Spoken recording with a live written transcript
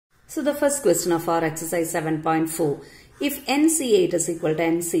So the first question of our exercise 7.4. If NC8 is equal to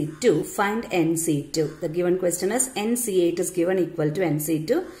NC2, find NC2. The given question is NC8 is given equal to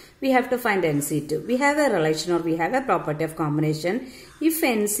NC2. We have to find NC2. We have a relation or we have a property of combination. If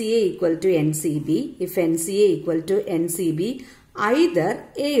NCA equal to NCB, either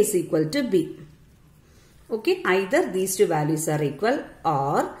A is equal to B. Okay, either these two values are equal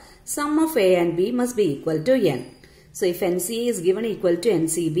or sum of A and B must be equal to N. So if NCA is given equal to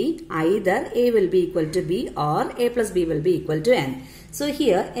NCB, either A will be equal to B or A plus B will be equal to N. So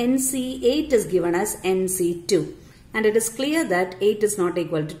here NC8 is given as NC2 and it is clear that 8 is not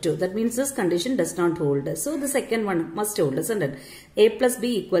equal to 2. That means this condition does not hold. So the second one must hold, isn't it? A plus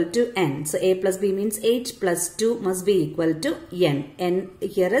B equal to N. So A plus B means 8 plus 2 must be equal to N. N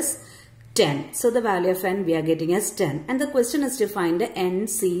here is 10. So the value of N we are getting as 10. And the question is to find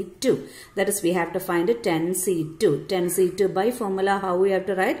NC2. That is, we have to find 10C2. 10C2 by formula, how we have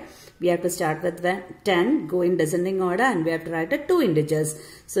to write? We have to start with 10, go in descending order, and we have to write 2 integers.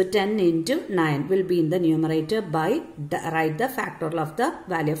 So 10 into 9 will be in the numerator by write the factorial of the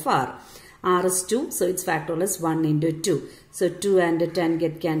value of R. R is 2, so its factorial is 1 into 2. So 2 and 10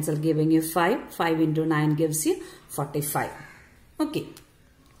 get cancelled, giving you 5. 5 into 9 gives you 45. Okay.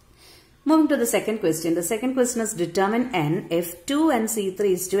 Moving to the second question. The second question is determine N if 2NC3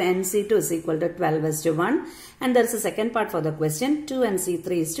 is to NC2 is equal to 12 is to 1. And there is a second part for the question.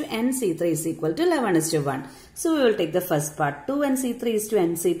 2NC3 is to NC3 is equal to 11 is to 1. So we will take the first part. 2NC3 is to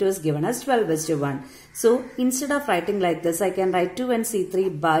NC2 is given as 12 is to 1. So instead of writing like this, I can write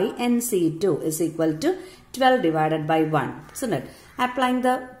 2NC3 by NC2 is equal to 12 divided by 1. Isn't it? Applying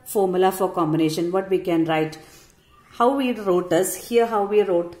the formula for combination, what we can write? How we wrote is, here how we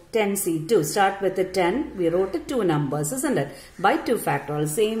wrote 10C2. Start with the 10, we wrote 2 numbers, isn't it? By 2 factorial.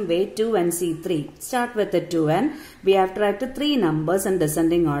 Same way 2NC3. Start with the 2n. We have to write 3 numbers in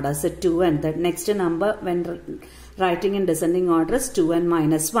descending order. So 2n. The next number when writing in descending order is 2n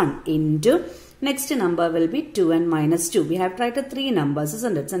minus 1 into next number will be 2n minus 2. We have to write 3 numbers,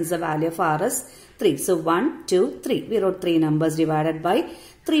 isn't it? Since the value of R is 3. So 1, 2, 3. We wrote 3 numbers divided by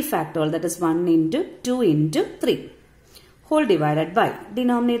 3 factorial. That is 1 into 2 into 3. Whole divided by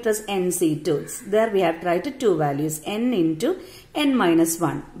denominator is NC2. There we have to write 2 values, n into n minus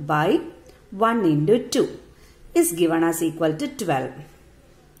 1 by 1 into 2 is given as equal to 12.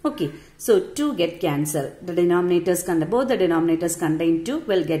 Okay, so 2 get cancelled. The denominators, both the denominators contain 2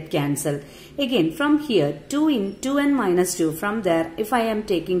 will get cancelled. Again from here 2 in 2n minus 2, from there if I am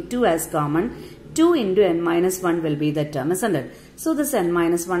taking 2 as common, 2 into n minus 1 will be the term, isn't it? So this n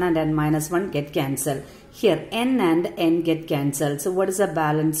minus 1 and n minus 1 get cancelled. Here n and n get cancelled. So what is the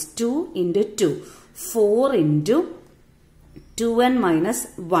balance? 2 into 2. 4 into 2n minus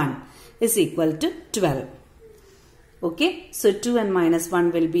 1 is equal to 12. Okay. So 2n minus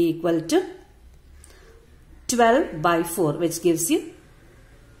 1 will be equal to 12 by 4, which gives you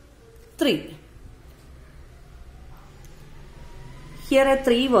 3. Here a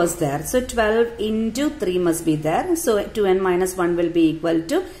 3 was there. So 12 into 3 must be there. So 2n minus 1 will be equal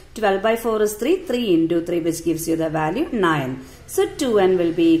to 12 by 4 is 3. 3 into 3, which gives you the value 9. So 2n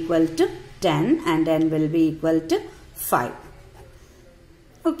will be equal to 10 and n will be equal to 5.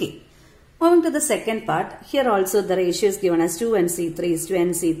 Okay. Moving to the second part. Here also the ratio is given as 2NC3 is to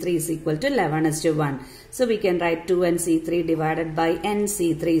NC3 is equal to 11 is to 1. So we can write 2NC3 divided by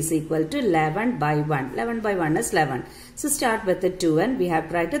NC3 is equal to 11 by 1. 11 by 1 is 11. So start with the 2n. We have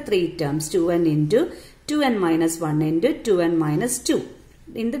to write 3 terms. 2n into 2n minus 1 into 2n minus 2.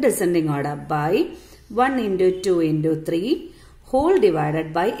 In the descending order by 1 into 2 into 3. Whole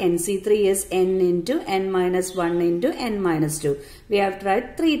divided by NC3 is n into n minus 1 into n minus 2. We have to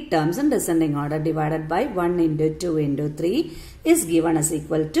write 3 terms in descending order divided by 1 into 2 into 3 is given as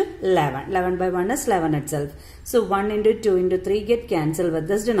equal to 11. 11 by 1 is 11 itself. So 1 into 2 into 3 get cancelled with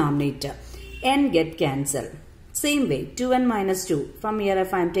this denominator. N get cancelled. Same way 2n minus 2. From here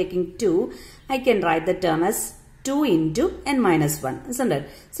if I am taking 2, I can write the term as 2 into n minus 1, isn't it?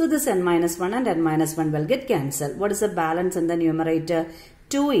 So this n minus 1 and n minus 1 will get cancelled. What is the balance in the numerator?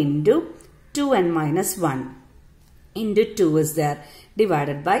 2 into 2n minus 1 into 2 is there.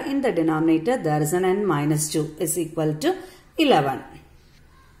 Divided by, in the denominator there is an n minus 2 is equal to 11.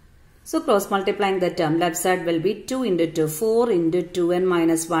 So cross multiplying the term, left side will be 2 into 2. 4 into 2n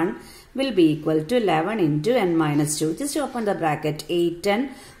minus 1 will be equal to 11 into n minus 2. Just open the bracket. 8n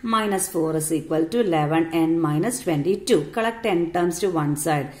minus 4 is equal to 11n minus 22. Collect n terms to one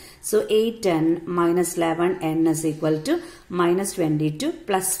side. So 8n minus 11n is equal to minus 22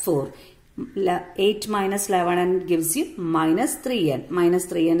 plus 4. 8 minus 11n gives you minus 3n. Minus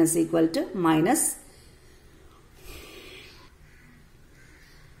 3n is equal to minus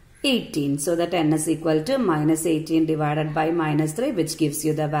 18. So that n is equal to minus 18 divided by minus 3, which gives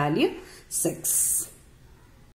you the value 6.